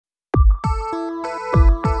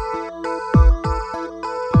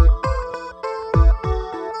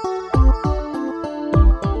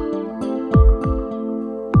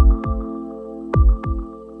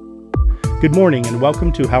Good morning and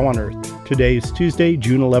welcome to How on Earth. Today is Tuesday,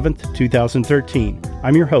 June 11th, 2013.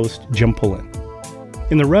 I'm your host, Jim Pullen.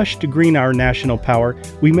 In the rush to green our national power,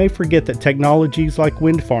 we may forget that technologies like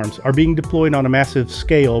wind farms are being deployed on a massive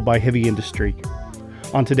scale by heavy industry.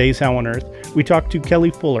 On today's How on Earth, we talk to Kelly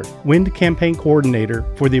Fuller, Wind Campaign Coordinator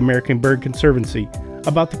for the American Bird Conservancy,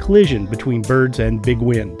 about the collision between birds and big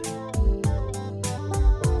wind.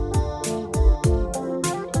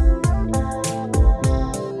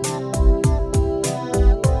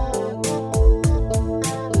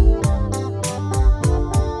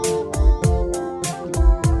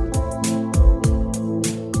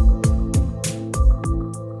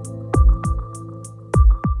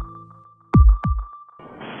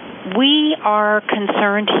 We are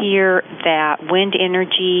concerned here that wind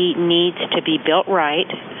energy needs to be built right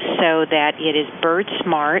so that it is bird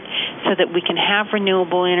smart, so that we can have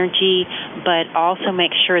renewable energy, but also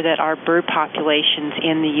make sure that our bird populations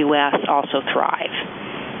in the U.S. also thrive.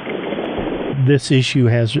 This issue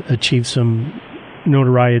has achieved some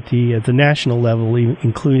notoriety at the national level,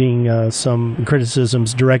 including some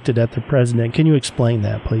criticisms directed at the president. Can you explain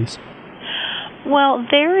that, please? Well,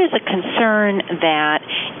 there is a concern that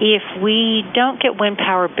if we don't get wind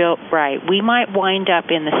power built right, we might wind up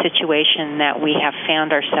in the situation that we have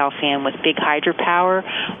found ourselves in with big hydropower,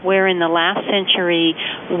 where in the last century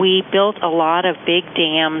we built a lot of big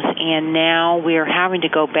dams and now we're having to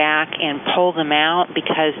go back and pull them out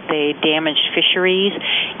because they damaged fisheries.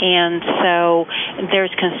 And so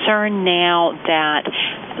there's concern now that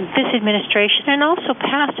this administration and also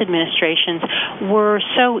past administrations were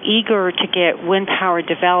so eager to get wind power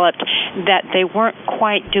developed that they weren't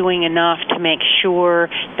quite doing enough to make sure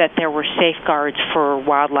that there were safeguards for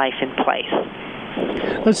wildlife in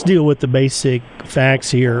place. Let's deal with the basic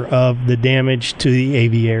facts here of the damage to the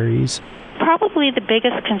aviaries. Probably the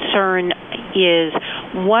biggest concern is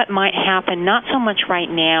what might happen, not so much right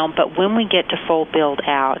now, but when we get to full build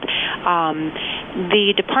out.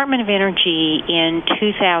 The Department of Energy in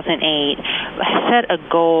 2008 set a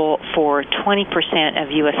goal for 20%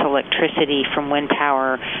 of U.S. electricity from wind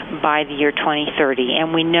power by the year 2030,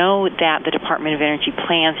 and we know that the Department of Energy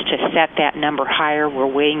plans to set that number higher.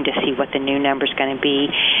 We're waiting to see what the new number is going to be,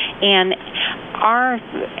 and our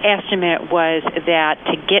estimate was that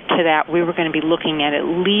to get to that, we were going to be looking at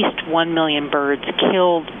least 1 million birds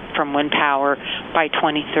killed from wind power by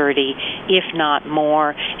 2030, if not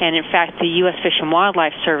more. And in fact, the U.S. Fish and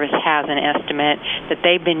Wildlife Service has an estimate that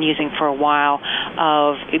they've been using for a while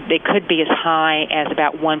of it could be as high as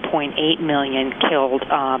about 1.8 million killed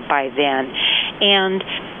by then. And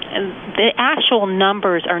the actual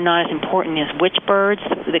numbers are not as important as which birds.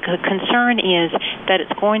 The concern is that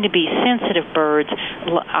it's going to be sensitive birds,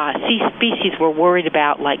 species we're worried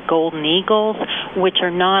about, like golden eagles, which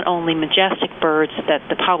are not only majestic birds that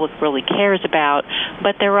the public really cares about,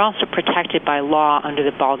 but they're also protected by law under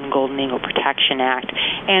the Bald and Golden Eagle Protection Act.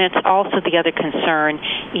 And it's also the other concern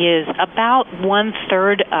is about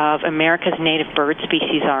 1/3 of America's native bird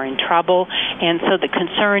species are in trouble, and so the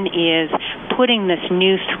concern is putting this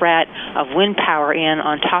new threat of wind power in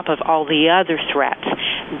on top of all the other threats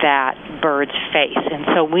that birds face. And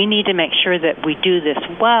so we need to make sure that we do this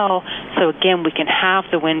well, so again we can have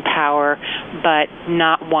the wind power but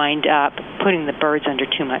not wind up putting the birds under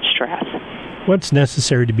too much stress. What's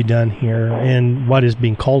necessary to be done here and what is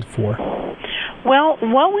being called for? Well,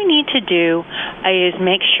 what we need to do is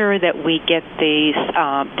make sure that we get these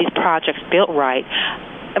projects built right.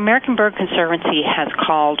 American Bird Conservancy has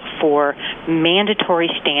called for mandatory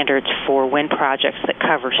standards for wind projects that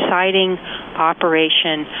cover siting,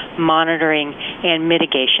 operation, monitoring, and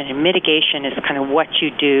mitigation. And mitigation is kind of what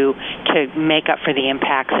you do to make up for the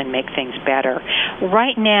impacts and make things better.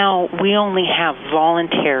 Right now, we only have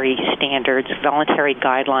voluntary standards, voluntary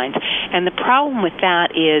guidelines, and the problem with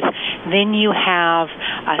that is then you have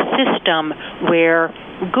a system where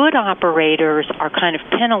good operators are kind of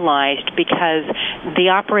penalized because the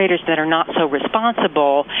operators that are not so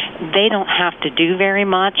responsible, they don't have to do very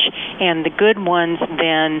much, and the good ones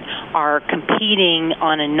then are competing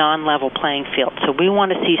on a non-level playing field. So we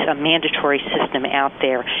want to see a mandatory system out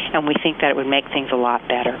there, and we think that it would make things a lot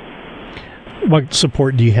better. What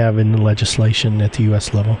support do you have in the legislation at the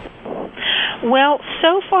U.S. level? Well,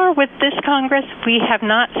 so far with this Congress, we have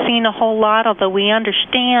not seen a whole lot, although we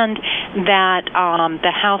understand that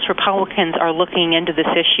the House Republicans are looking into this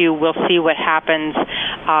issue. We'll see what happens.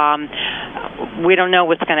 We don't know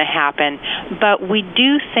what's going to happen. But we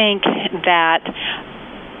do think that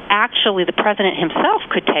actually the president himself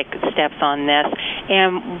could take steps on this.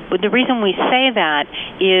 And the reason we say that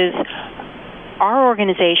is our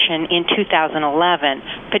organization in 2011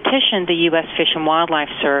 petitioned the U.S. Fish and Wildlife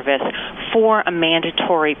Service for a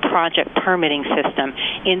mandatory project permitting system.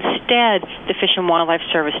 Instead, the Fish and Wildlife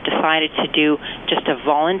Service decided to do just a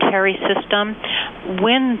voluntary system.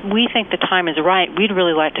 When we think the time is right, we'd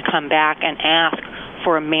really like to come back and ask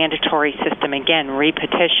for a mandatory system again,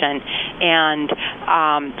 repetition, and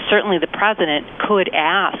certainly the president could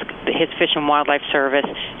ask his Fish and Wildlife Service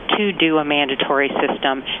to do a mandatory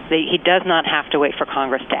system. He does not have to wait for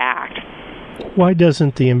Congress to act. Why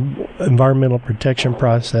doesn't the environmental protection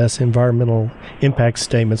process, environmental impact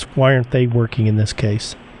statements, why aren't they working in this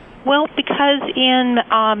case? Well, because in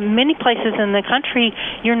many places in the country,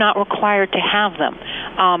 you're not required to have them.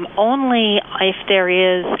 Only if there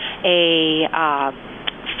is a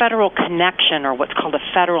federal connection, or what's called a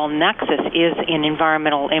federal nexus, is an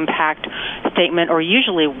environmental impact statement, or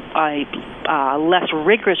usually a less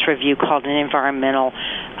rigorous review called an environmental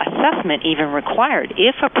assessment even required.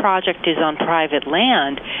 If a project is on private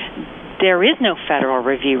land, there is no federal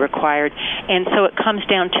review required, and so it comes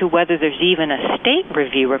down to whether there's even a state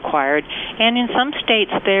review required, and in some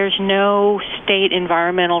states there's no state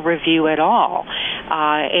environmental review at all.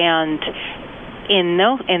 And in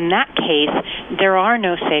that case, there are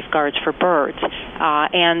no safeguards for birds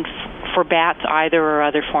and for bats either, or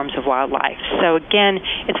other forms of wildlife. So again,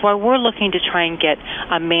 it's why we're looking to try and get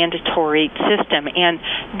a mandatory system. And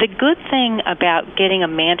the good thing about getting a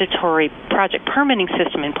mandatory project permitting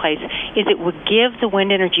system in place is it would give the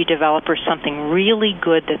wind energy developers something really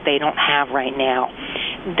good that they don't have right now.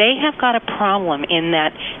 They have got a problem in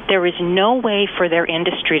that there is no way for their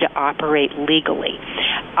industry to operate legally.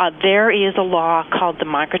 There is a law called the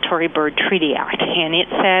Migratory Bird Treaty Act, and it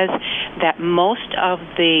says that most of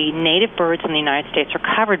the native birds in the United States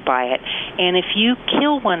are covered by it, and if you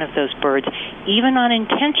kill one of those birds, even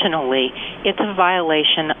unintentionally, it's a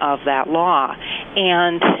violation of that law.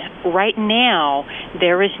 And right now,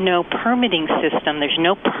 there is no permitting system, there's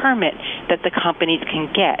no permit that the companies can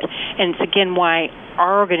get. And it's again why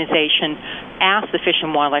our organization asked the Fish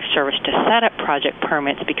and Wildlife Service to set up project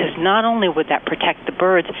permits, because not only would that protect the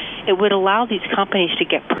birds, it would allow these companies to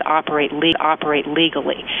operate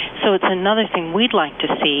legally. So it's another thing we'd like to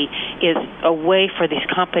see is a way for these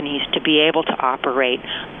companies to be able to operate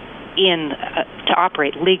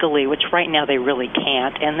legally, which right now they really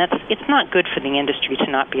can't, and it's not good for the industry to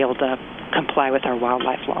not be able to comply with our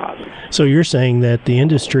wildlife laws. So you're saying that the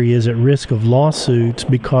industry is at risk of lawsuits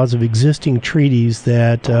because of existing treaties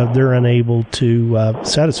that they're unable to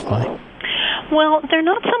satisfy? Well, they're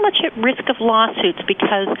not so much at risk of lawsuits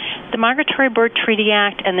because the Migratory Bird Treaty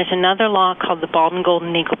Act and there's another law called the Bald and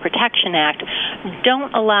Golden Eagle Protection Act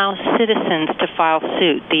don't allow citizens to file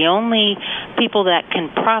suit. The only people that can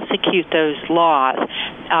prosecute those laws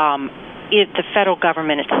is the federal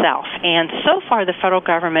government itself. And so far the federal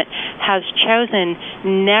government has chosen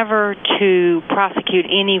never to prosecute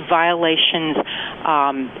any violations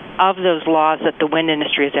of those laws that the wind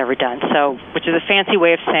industry has ever done. So, which is a fancy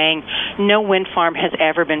way of saying no wind farm has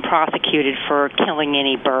ever been prosecuted for killing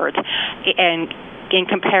any birds. And in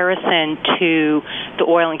comparison to the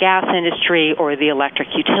oil and gas industry or the electric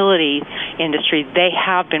utility industry, they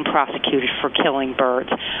have been prosecuted for killing birds.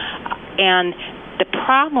 And the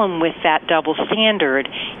problem with that double standard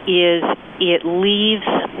is it leaves,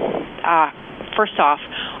 first off,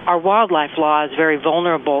 our wildlife law is very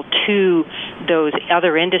vulnerable to those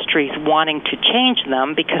other industries wanting to change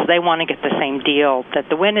them because they want to get the same deal that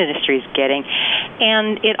the wind industry is getting.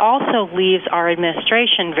 And it also leaves our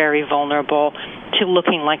administration very vulnerable to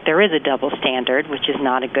looking like there is a double standard, which is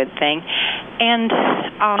not a good thing. And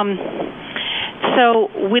so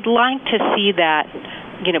we'd like to see that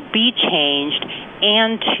be changed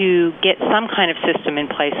and to get some kind of system in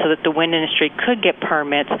place so that the wind industry could get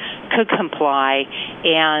permits, could comply,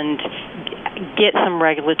 and get some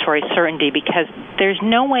regulatory certainty, because there's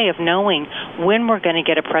no way of knowing when we're going to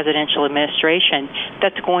get a presidential administration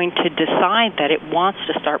that's going to decide that it wants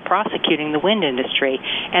to start prosecuting the wind industry.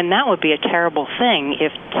 And that would be a terrible thing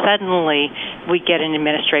if suddenly we get an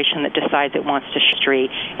administration that decides it wants to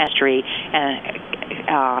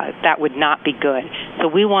that would not be good. So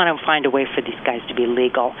we want to find a way for these guys to be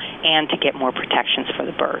legal and to get more protections for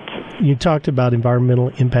the birds. You talked about environmental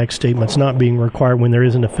impact statements not being required when there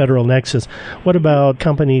isn't a federal nexus. What about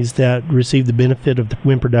companies that receive the benefit of the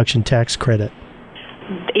wind production tax credit?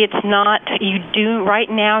 It's not, right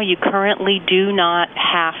now you currently do not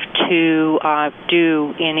have to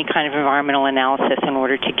do any kind of environmental analysis in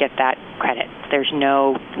order to get that credit. There's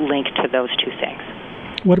no link to those two things.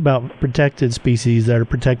 What about protected species that are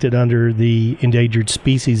protected under the Endangered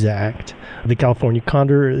Species Act? The California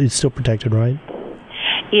condor is still protected, right?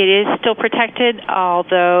 It is still protected,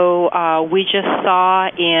 although we just saw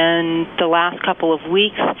in the last couple of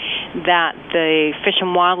weeks that the Fish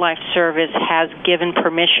and Wildlife Service has given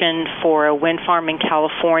permission for a wind farm in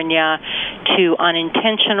California to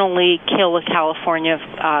unintentionally kill a California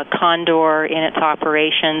condor in its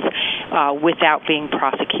operations without being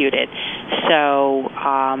prosecuted. So,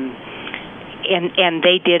 and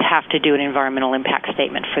they did have to do an environmental impact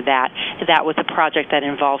statement for that. That was a project that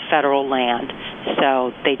involved federal land,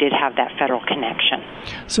 so they did have that federal connection.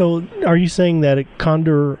 So, are you saying that a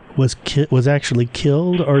condor was actually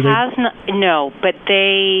killed, or no? But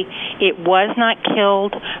it was not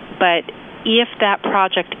killed. But if that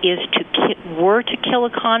project were to kill a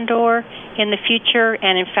condor in the future,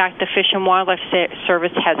 and in fact the Fish and Wildlife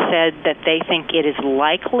Service has said that they think it is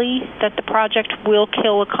likely that the project will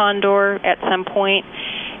kill a condor at some point,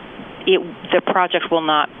 the project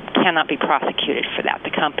cannot be prosecuted for that. The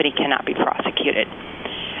company cannot be prosecuted.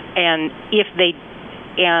 And if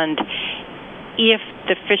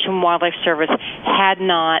the Fish and Wildlife Service had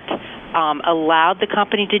not allowed the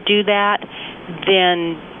company to do that,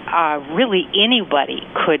 then really anybody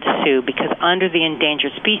could sue, because under the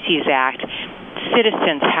Endangered Species Act,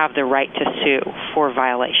 citizens have the right to sue for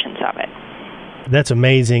violations of it. That's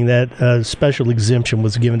amazing that a special exemption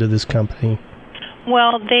was given to this company.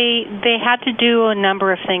 Well, they had to do a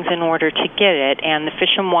number of things in order to get it, and the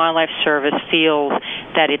Fish and Wildlife Service feels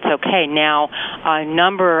that it's okay. Now, a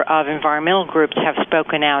number of environmental groups have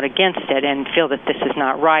spoken out against it and feel that this is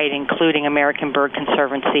not right, including American Bird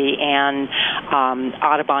Conservancy and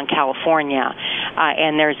Audubon, California.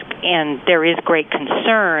 And there is great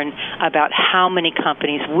concern about how many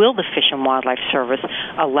companies will the Fish and Wildlife Service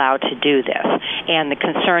allow to do this. And the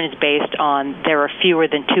concern is based on there are fewer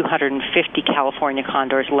than 250 California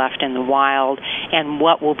condors left in the wild, and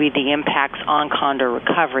what will be the impacts on condor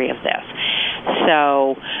recovery of this.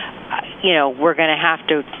 So, we're going to have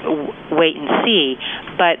to wait and see,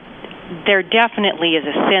 but there definitely is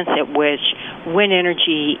a sense at which wind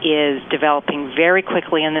energy is developing very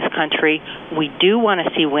quickly in this country. We do want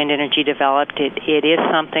to see wind energy developed. It is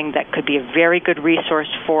something that could be a very good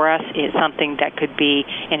resource for us. It's something that could be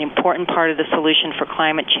an important part of the solution for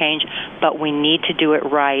climate change, but we need to do it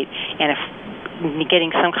right. And if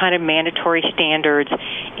getting some kind of mandatory standards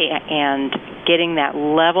and getting that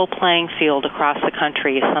level playing field across the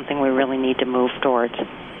country is something we really need to move towards.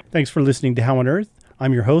 Thanks for listening to How on Earth.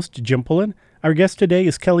 I'm your host, Jim Pullen. Our guest today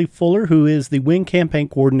is Kelly Fuller, who is the Wind Campaign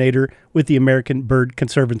Coordinator with the American Bird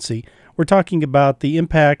Conservancy. We're talking about the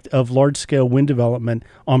impact of large-scale wind development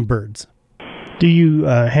on birds. Do you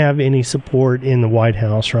have any support in the White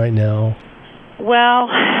House right now? Well,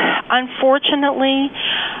 unfortunately,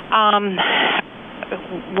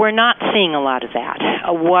 we're not seeing a lot of that.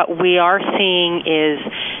 What we are seeing is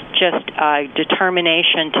just a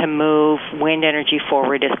determination to move wind energy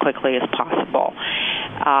forward as quickly as possible.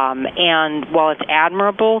 And while it's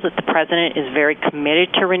admirable that the President is very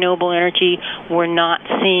committed to renewable energy, we're not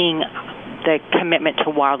seeing the commitment to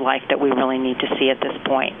wildlife that we really need to see at this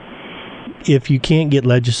point. If you can't get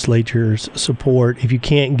legislatures' support, if you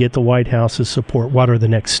can't get the White House's support, what are the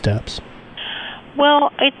next steps?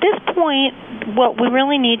 Well, at this point, what we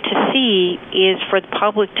really need to see is for the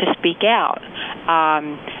public to speak out.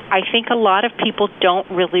 I think a lot of people don't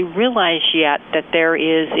really realize yet that there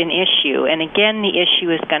is an issue. And again, the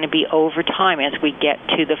issue is going to be over time as we get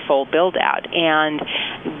to the full build-out. And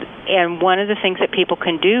one of the things that people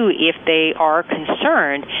can do if they are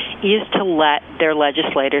concerned is to let their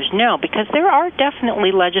legislators know, because there are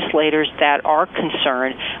definitely legislators that are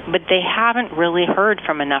concerned, but they haven't really heard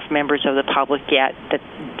from enough members of the public yet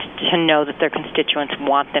to know that their constituents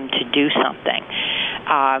want them to do something.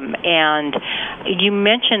 And you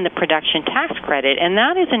mentioned the production tax credit, and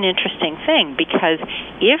that is an interesting thing, because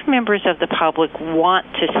if members of the public want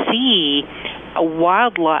to see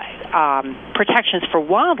protections for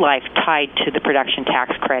wildlife tied to the production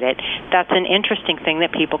tax credit, that's an interesting thing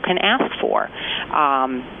that people can ask for.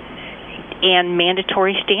 And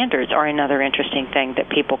mandatory standards are another interesting thing that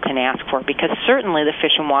people can ask for, because certainly the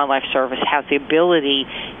Fish and Wildlife Service has the ability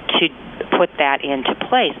to put that into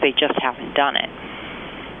place. They just haven't done it.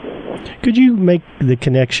 Could you make the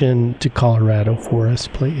connection to Colorado for us,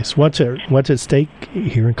 please? What's at stake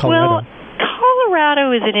here in Colorado? Well,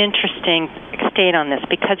 Colorado is an interesting state on this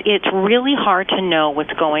because it's really hard to know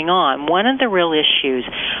what's going on. One of the real issues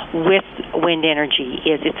with wind energy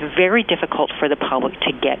is it's very difficult for the public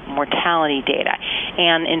to get mortality data.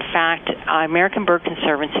 And in fact, American Bird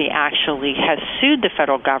Conservancy actually has sued the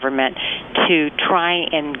federal government to try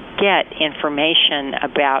and get information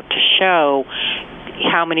to show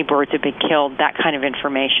how many birds have been killed, that kind of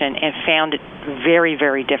information, and found it very,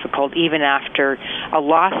 very difficult, even after a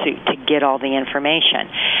lawsuit, to get all the information.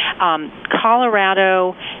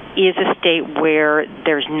 Colorado is a state where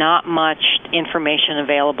there's not much information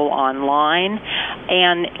available online.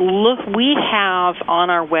 And look, we have on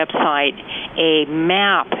our website a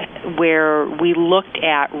map where we looked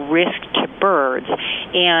at risk to birds.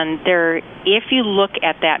 And if you look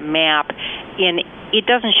at that map, it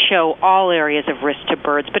doesn't show all areas of risk to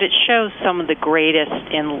birds, but it shows some of the greatest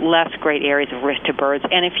and less great areas of risk to birds.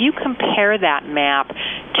 And if you compare that map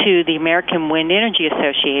to the American Wind Energy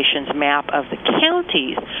Association's map of the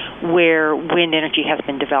counties where wind energy has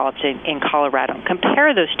been developed in Colorado, and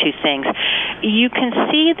compare those two things, you can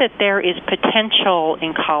see that there is potential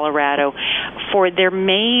in Colorado for there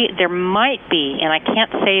might be, and I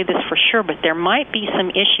can't say this for sure, but there might be some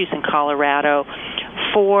issues in Colorado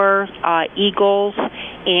for eagles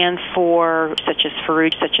and for such as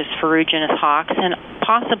ferruginous hawks, and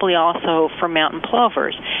possibly also for mountain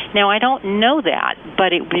plovers. Now, I don't know that,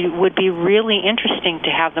 but it would be really interesting to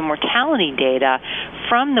have the mortality data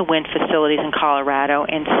from the wind facilities in Colorado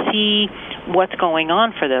and see what's going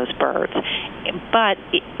on for those birds. But,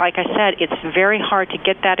 like I said, it's very hard to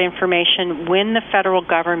get that information. When the federal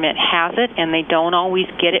government has it, and they don't always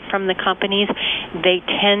get it from the companies, they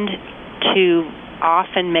tend to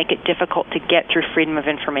often make it difficult to get through Freedom of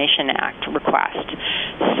Information Act request.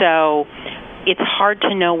 So it's hard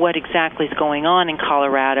to know what exactly is going on in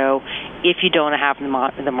Colorado if you don't have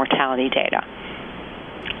the mortality data.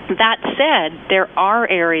 That said, there are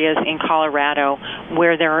areas in Colorado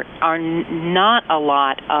where there are not a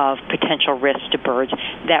lot of potential risks to birds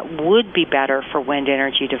that would be better for wind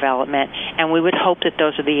energy development, and we would hope that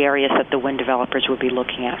those are the areas that the wind developers would be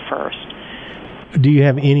looking at first. Do you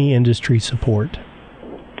have any industry support?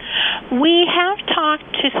 We have talked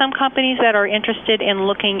to some companies that are interested in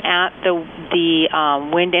looking at the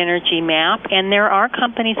wind energy map, and there are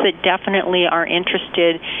companies that definitely are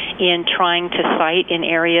interested in trying to site in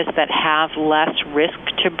areas that have less risk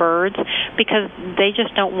to birds, because they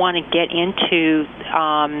just don't want to get into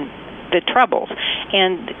the troubles.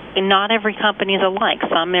 And not every company is alike.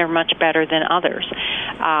 Some are much better than others.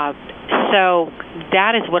 So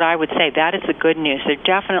that is what I would say. That is the good news. There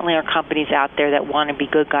definitely are companies out there that want to be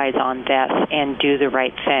good guys on this and do the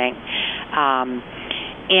right thing.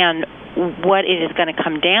 And what it is going to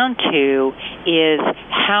come down to is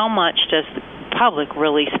how much does the public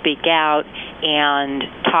really speak out and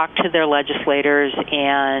talk to their legislators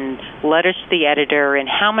and letters to the editor, and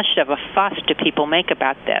how much of a fuss do people make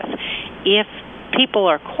about this? If people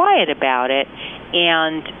are quiet about it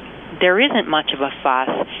and there isn't much of a fuss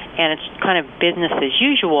and it's kind of business as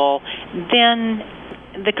usual, then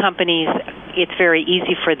the companies, it's very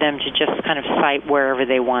easy for them to just kind of cite wherever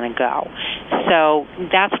they want to go. So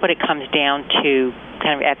that's what it comes down to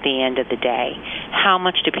kind of at the end of the day. How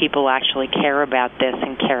much do people actually care about this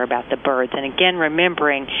and care about the birds? And again,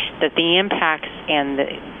 remembering that the impacts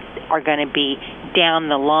are going to be down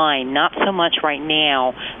the line, not so much right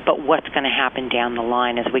now, but what's going to happen down the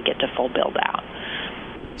line as we get to full build out.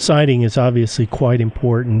 Siting is obviously quite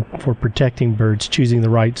important for protecting birds, choosing the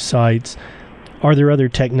right sites. Are there other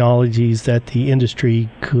technologies that the industry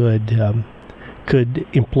could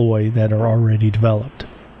employ that are already developed?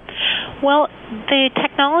 Well, the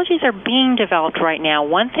technologies are being developed right now.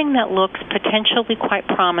 One thing that looks potentially quite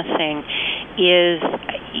promising is,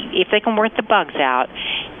 if they can work the bugs out,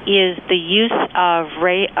 is the use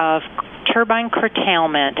of turbine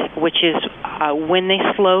curtailment, which is when they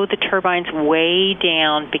slow the turbines way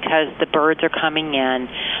down because the birds are coming in,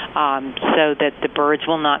 so that the birds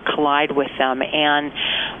will not collide with them. And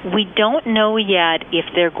we don't know yet if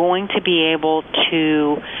they're going to be able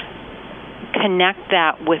to connect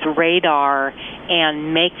that with radar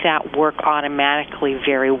and make that work automatically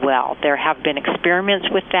very well. There have been experiments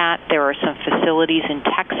with that. There are some facilities in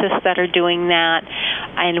Texas that are doing that,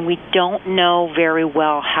 and we don't know very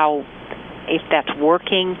well if that's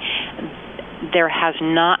working. There have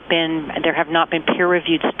not been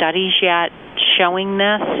peer-reviewed studies yet showing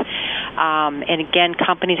this. And again,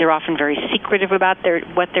 companies are often very secretive about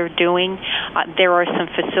what they're doing. There are some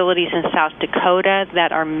facilities in South Dakota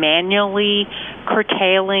that are manually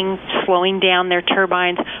curtailing, slowing down their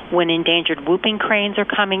turbines when endangered whooping cranes are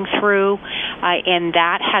coming through, and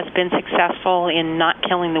that has been successful in not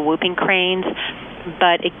killing the whooping cranes.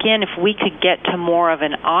 But again, if we could get to more of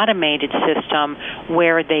an automated system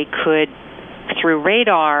where they could, through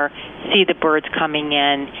radar, see the birds coming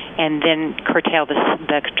in and then curtail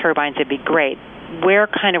the turbines, it'd be great. Where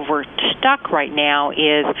kind of we're stuck right now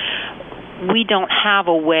is we don't have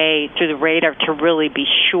a way through the radar to really be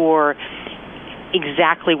sure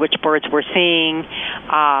exactly which birds we're seeing,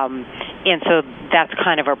 and so that's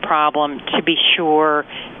kind of a problem to be sure.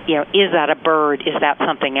 Is that a bird? Is that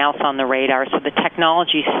something else on the radar? So the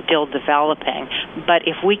technology is still developing. But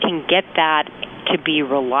if we can get that to be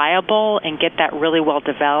reliable and get that really well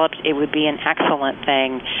developed, it would be an excellent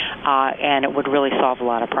thing, and it would really solve a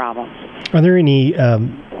lot of problems. Are there any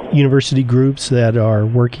university groups that are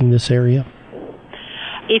working this area?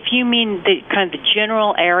 If you mean the kind of the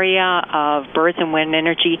general area of birds and wind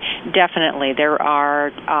energy, definitely. There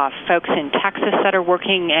are folks in Texas that are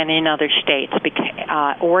working, and in other states.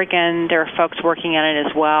 Oregon, there are folks working on it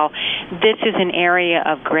as well. This is an area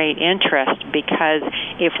of great interest because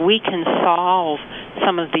if we can solve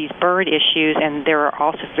some of these bird issues, and there are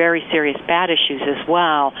also very serious bat issues as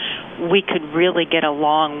well, we could really get a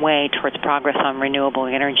long way towards progress on renewable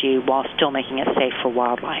energy while still making it safe for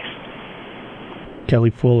wildlife.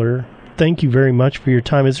 Kelly Fuller, thank you very much for your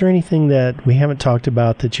time. Is there anything that we haven't talked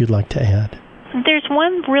about that you'd like to add? There's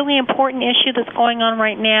one really important issue that's going on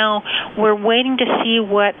right now. We're waiting to see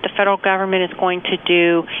what the federal government is going to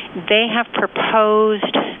do. They have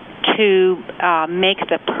proposed to make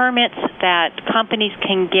the permits that companies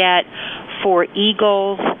can get for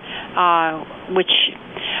eagles, which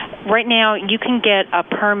right now you can get a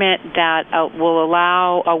permit that will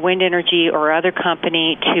allow a wind energy or other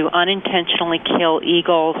company to unintentionally kill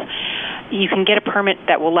eagles. You can get a permit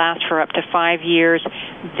that will last for up to 5 years.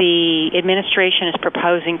 The administration is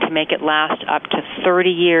proposing to make it last up to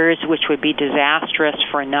 30 years, which would be disastrous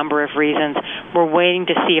for a number of reasons. We're waiting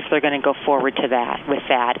to see if they're going to go forward with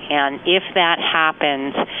that. And if that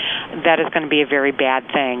happens, that is going to be a very bad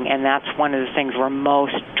thing, and that's one of the things we're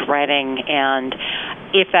most dreading. And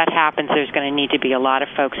if that happens, there's going to need to be a lot of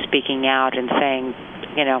folks speaking out and saying,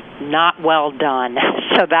 not well done.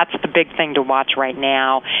 So that's the big thing to watch right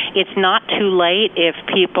now. It's not too late if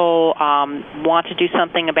people want to do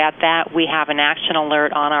something about that. We have an action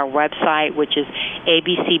alert on our website, which is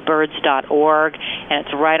abcbirds.org, and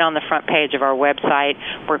it's right on the front page of our website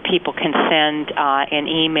where people can send an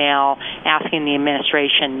email asking the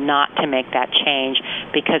administration not to make that change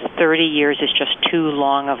because 30 years is just too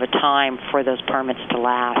long of a time for those permits to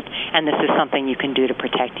last, and this is something you can do to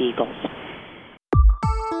protect eagles.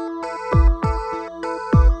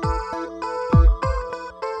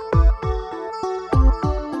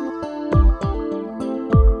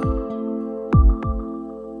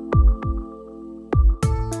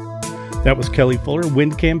 That was Kelly Fuller,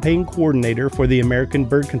 Wind Campaign Coordinator for the American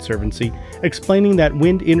Bird Conservancy, explaining that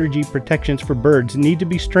wind energy protections for birds need to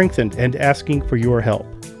be strengthened and asking for your help.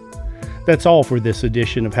 That's all for this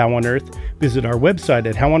edition of How on Earth. Visit our website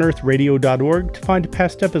at howonearthradio.org to find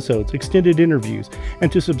past episodes, extended interviews,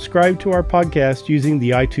 and to subscribe to our podcast using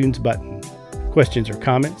the iTunes button. Questions or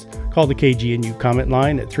comments? Call the KGNU comment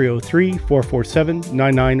line at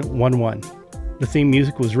 303-447-9911. The theme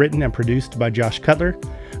music was written and produced by Josh Cutler.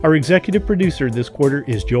 Our executive producer this quarter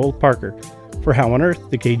is Joel Parker. For How on Earth,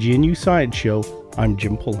 the KGNU Science Show, I'm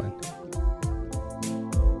Jim Pullen.